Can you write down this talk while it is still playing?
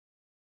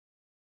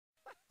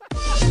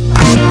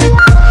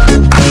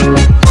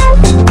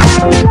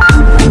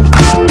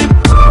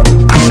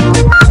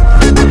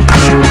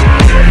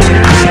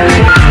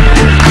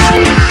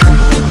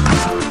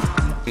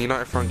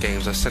United Front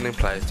Games are sending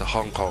players to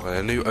Hong Kong in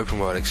a new open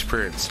world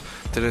experience.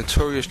 The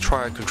notorious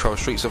try-and-control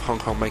streets of Hong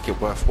Kong make it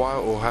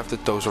worthwhile, or have the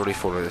dogs already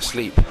fallen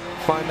asleep?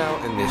 Find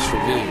out in this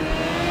review.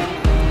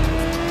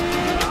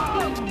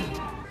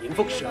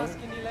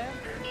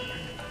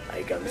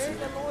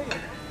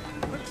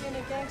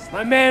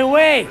 My man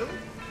Wei,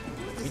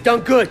 you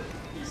done good.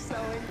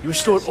 You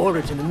restored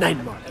order to the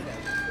night market.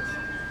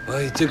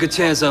 Well, you took a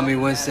chance on me,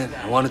 Winston.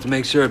 I wanted to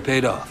make sure it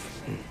paid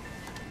off.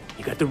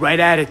 You got the right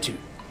attitude.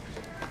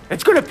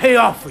 It's gonna pay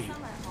off for you.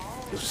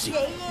 You'll see.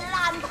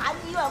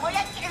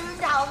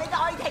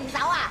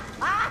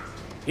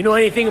 You know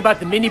anything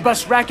about the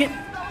minibus racket?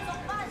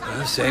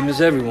 Well, same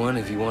as everyone.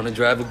 If you want to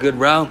drive a good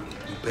route,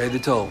 you pay the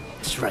toll.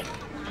 That's right.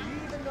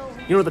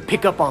 You know the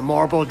pickup on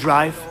Marlboro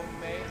Drive?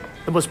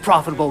 The most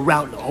profitable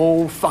route in the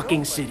whole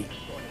fucking city.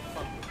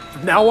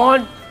 From now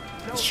on,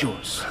 it's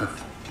yours.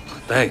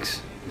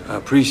 Thanks. I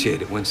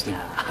appreciate it, Winston.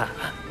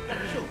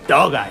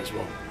 Dog Eyes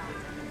won't.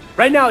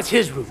 Right now it's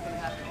his route.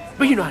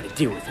 But you know how to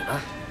deal with it, huh?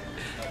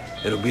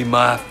 It'll be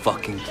my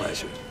fucking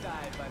pleasure.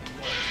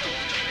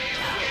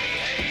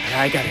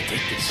 I gotta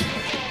take this.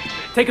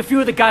 Take a few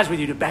of the guys with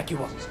you to back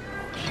you up.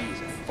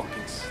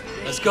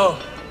 Let's go.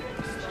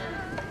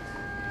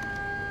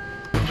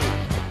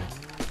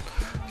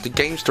 The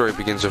game story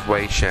begins with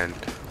Wei Shen.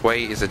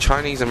 Wei is a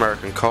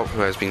Chinese-American cop who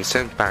has been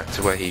sent back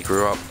to where he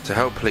grew up to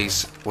help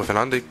police with an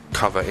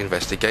undercover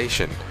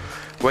investigation.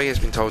 Wei has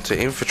been told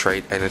to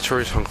infiltrate a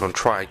notorious Hong Kong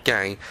triad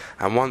gang,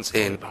 and once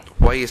in,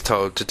 Wei is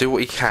told to do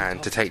what he can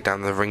to take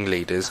down the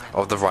ringleaders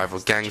of the rival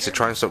gangs to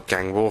try and stop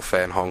gang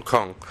warfare in Hong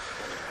Kong.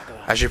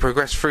 As you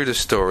progress through the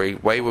story,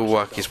 Wei will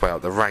work his way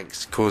up the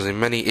ranks, causing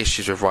many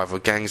issues with rival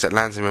gangs that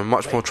lands him in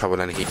much more trouble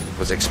than he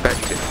was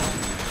expecting.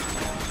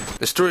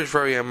 The story is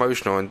very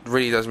emotional and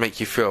really does make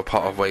you feel a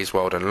part of Wei's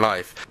world and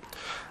life,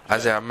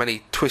 as there are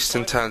many twists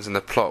and turns in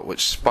the plot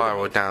which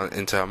spiral down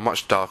into a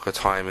much darker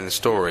time in the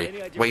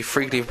story. Wei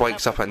frequently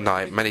wakes up at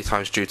night, many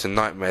times due to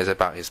nightmares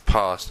about his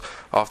past.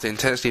 After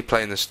intensely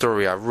playing the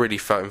story, I really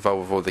felt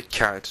involved with all the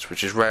characters,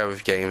 which is rare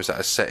with games that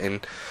are set in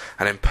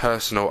an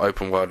impersonal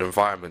open world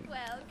environment.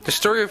 The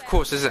story of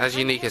course isn't as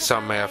unique as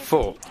some may have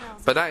thought,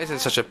 but that isn't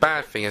such a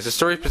bad thing, as the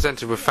story is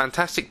presented with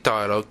fantastic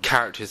dialogue,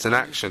 characters and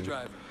action.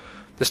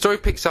 The story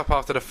picks up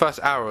after the first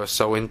hour or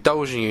so,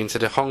 indulging you into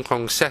the Hong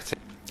Kong setting.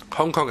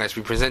 Hong Kong has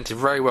been presented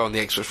very well on the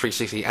Xbox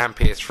 360 and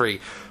PS3,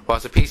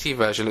 whilst the PC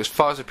version looks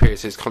far superior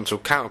to its console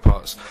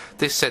counterparts.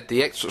 This said,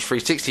 the Xbox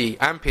 360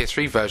 and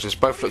PS3 versions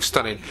both look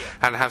stunning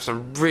and have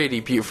some really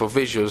beautiful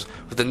visuals,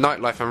 with the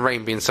nightlife and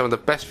rain being some of the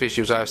best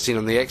visuals I have seen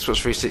on the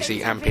Xbox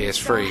 360 and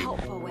PS3.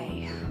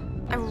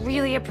 I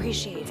really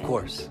appreciate it. Of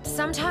course.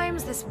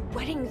 Sometimes this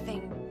wedding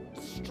thing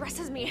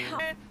stresses me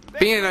out.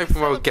 Being an open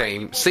world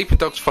game, Sleeping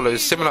Dogs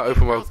follows similar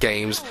open world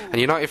games,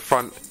 and United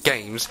Front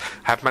Games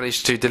have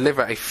managed to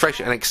deliver a fresh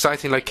and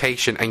exciting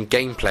location and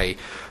gameplay.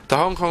 The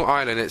Hong Kong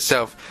island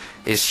itself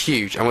is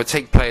huge and will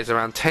take players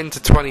around 10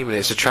 to 20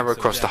 minutes to travel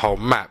across the whole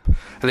map,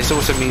 and this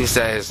also means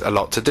there's a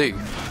lot to do.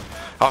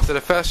 After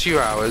the first few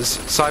hours,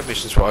 side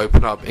missions will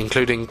open up,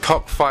 including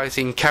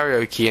cockfighting,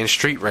 karaoke and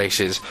street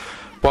races.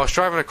 Whilst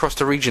driving across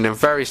the region in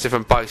various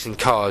different bikes and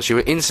cars, you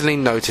will instantly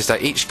notice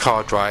that each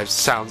car drives,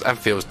 sounds and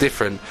feels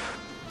different.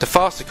 The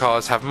faster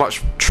cars have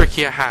much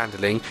trickier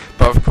handling,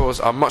 but of course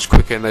are much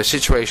quicker in those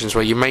situations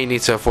where you may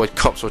need to avoid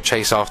cops or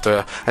chase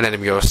after an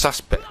enemy or a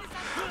suspect.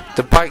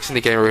 The bikes in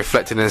the game are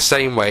reflected in the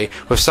same way,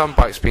 with some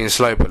bikes being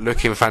slow but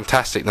looking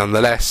fantastic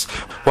nonetheless,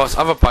 whilst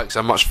other bikes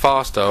are much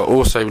faster or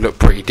also look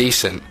pretty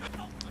decent.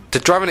 The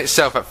driving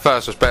itself at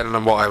first was better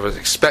than what I was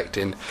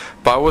expecting,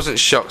 but I wasn't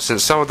shocked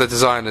since some of the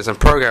designers and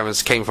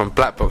programmers came from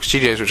Black Box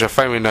Studios, which are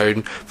famously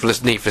known for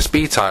the Need for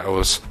Speed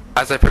titles.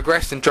 As I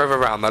progressed and drove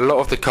around, a lot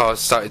of the cars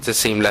started to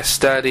seem less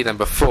sturdy than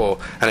before,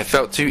 and it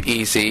felt too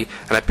easy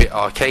and a bit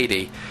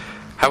arcadey.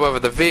 However,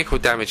 the vehicle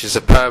damage is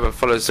superb and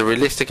follows the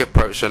realistic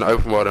approach to an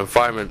open world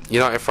environment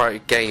United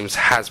Front Games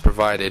has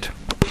provided.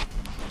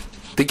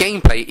 The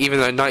gameplay, even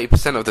though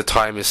 90% of the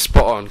time is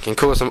spot on, can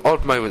cause some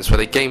odd moments where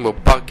the game will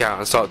bug out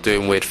and start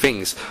doing weird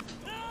things.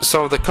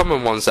 Some of the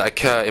common ones that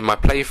occur in my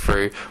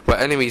playthrough were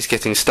enemies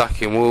getting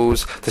stuck in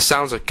walls, the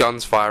sounds of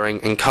guns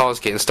firing, and cars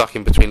getting stuck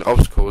in between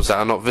obstacles that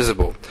are not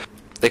visible.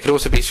 There could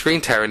also be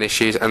screen tearing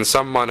issues and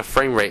some minor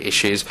frame rate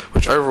issues,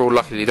 which overall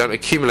luckily don't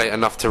accumulate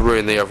enough to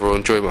ruin the overall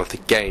enjoyment of the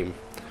game.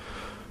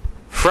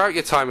 Throughout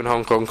your time in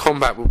Hong Kong,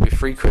 combat will be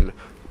frequent,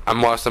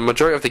 and whilst the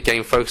majority of the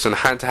game focuses on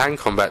hand-to-hand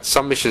combat,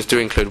 some missions do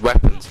include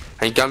weapons,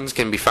 and guns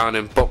can be found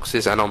in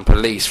boxes and on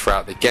police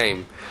throughout the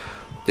game.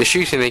 The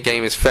shooting in the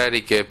game is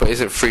fairly good, but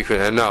isn't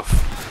frequent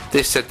enough.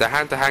 This said, the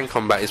hand-to-hand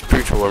combat is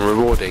brutal and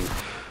rewarding,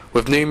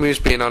 with new moves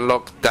being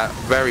unlocked that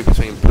vary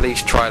between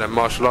police, triad and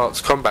martial arts.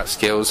 Combat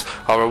skills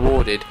are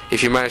rewarded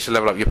if you manage to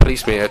level up your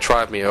police meter,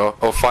 triad meter,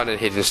 or find a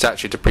hidden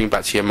statue to bring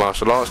back to your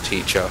martial arts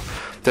teacher.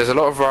 There's a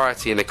lot of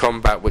variety in the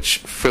combat which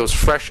feels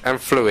fresh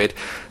and fluid.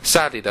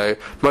 Sadly though,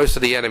 most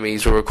of the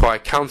enemies will require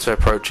counter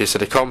approaches to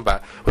the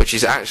combat, which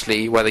is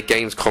actually where the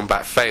game's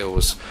combat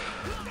fails.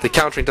 The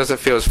countering doesn't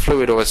feel as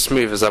fluid or as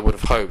smooth as I would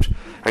have hoped,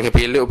 and can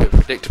be a little bit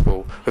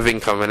predictable, with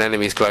incoming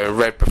enemies glowing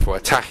red before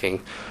attacking.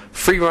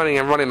 Free running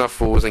and running off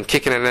walls and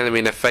kicking an enemy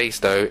in the face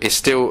though is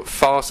still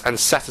fast and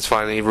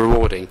satisfyingly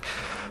rewarding,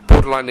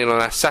 borderlining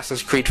on an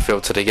Assassin's Creed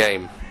feel to the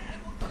game.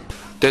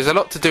 There's a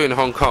lot to do in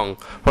Hong Kong.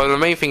 One of the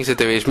main things to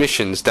do is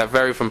missions that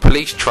vary from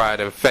police,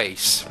 triad and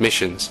face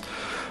missions.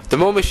 The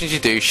more missions you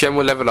do, Shen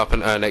will level up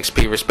and earn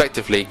XP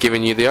respectively,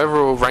 giving you the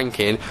overall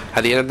ranking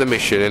at the end of the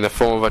mission in the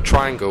form of a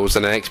triangles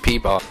and an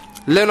XP bar.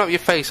 Level Up Your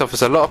Face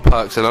offers a lot of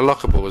perks and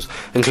unlockables,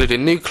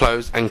 including new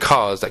clothes and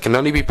cars that can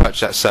only be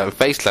purchased at certain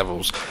face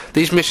levels.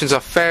 These missions are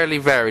fairly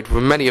varied,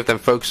 with many of them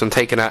focused on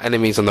taking out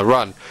enemies on the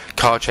run,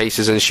 car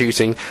chases and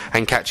shooting,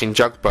 and catching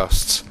jug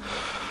busts,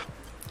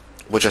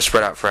 which are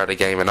spread out throughout the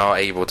game and are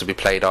able to be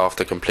played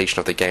after completion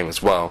of the game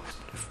as well.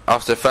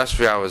 After the first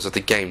 3 hours of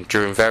the game,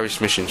 during various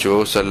missions you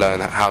also learn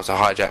how to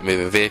hijack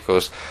moving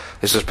vehicles.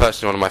 This was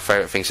personally one of my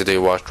favourite things to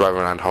do whilst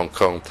driving around Hong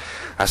Kong.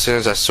 As soon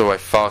as I saw a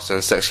faster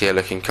and sexier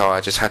looking car,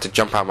 I just had to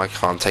jump out of my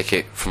car and take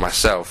it for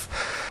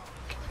myself.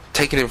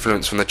 Taking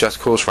influence from the Just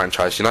Cause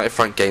franchise, United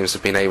Front Games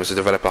have been able to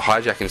develop a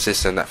hijacking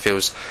system that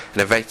feels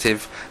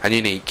innovative and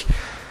unique.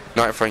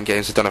 United Front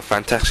Games have done a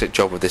fantastic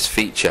job with this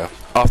feature.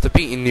 After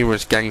beating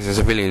numerous gangs and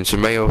civilians, you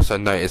may also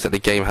notice that the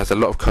game has a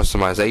lot of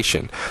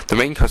customization. The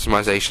main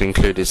customization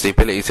included the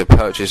ability to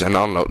purchase and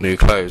unlock new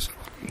clothes.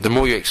 The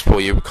more you explore,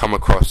 you will come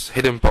across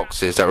hidden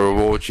boxes that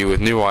reward you with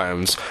new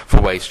items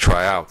for ways to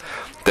try out.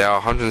 There are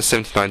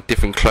 179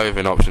 different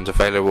clothing options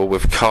available,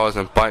 with cars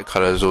and bike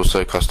colours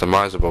also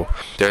customizable.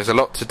 There is a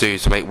lot to do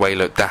to make Wei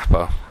look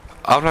dapper.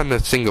 Other than the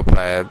single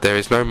player, there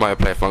is no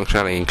multiplayer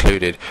functionality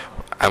included,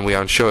 and we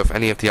are unsure if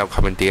any of the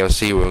upcoming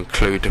DLC will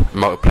include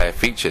multiplayer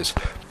features.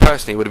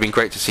 Personally, it would have been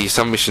great to see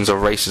some missions or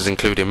races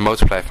including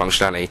multiplayer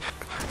functionality.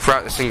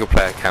 Throughout the single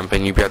player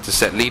campaign, you'll be able to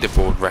set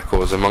leaderboard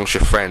records amongst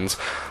your friends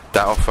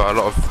that offer a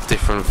lot of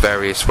different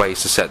various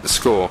ways to set the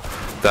score.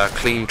 There are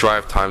clean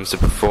drive times to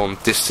perform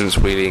distance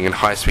wheeling and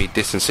high speed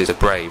distances are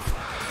brave.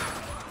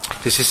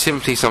 This is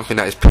simply something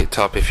that is picked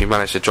up if you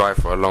manage to drive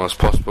for as long as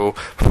possible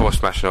before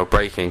smashing or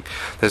braking.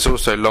 There's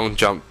also long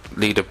jump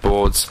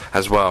leaderboards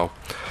as well.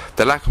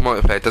 The lack of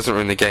multiplayer doesn't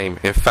ruin the game,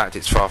 in fact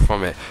it's far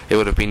from it. It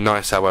would have been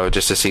nice however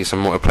just to see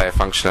some multiplayer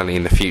functionality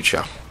in the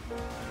future.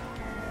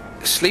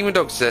 Sleeping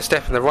Dogs is a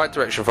step in the right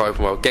direction for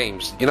open world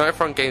games. United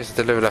Front Games has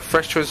delivered a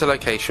fresh choice of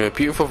location with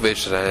beautiful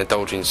visuals and an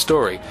indulging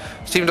story.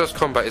 Sleeping Dogs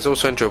combat is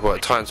also enjoyable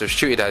at times with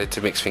shooting added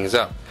to mix things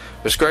up.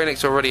 With Square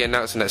Enix already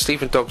announcing that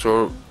Sleeping Dogs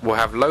will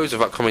have loads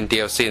of upcoming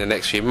DLC in the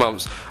next few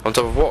months, on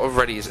top of what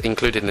already is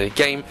included in the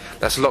game,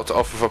 that's a lot to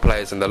offer for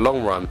players in the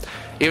long run.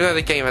 Even though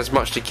the game has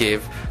much to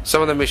give,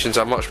 some of the missions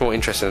are much more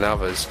interesting than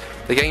others.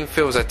 The game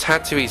feels a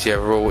tad too easy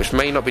overall, which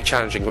may not be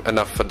challenging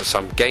enough for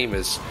some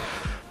gamers.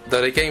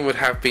 Though the game would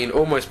have been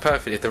almost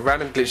perfect if the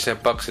random glitches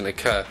and bugs didn't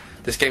occur,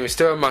 this game is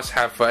still a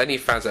must-have for any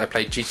fans that have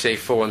played GTA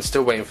 4 and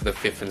still waiting for the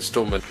 5th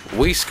installment.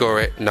 We score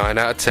it 9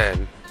 out of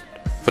 10.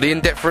 For the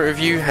in-depth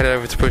review, head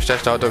over to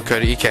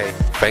push-start.co.uk.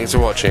 Thanks for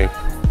watching.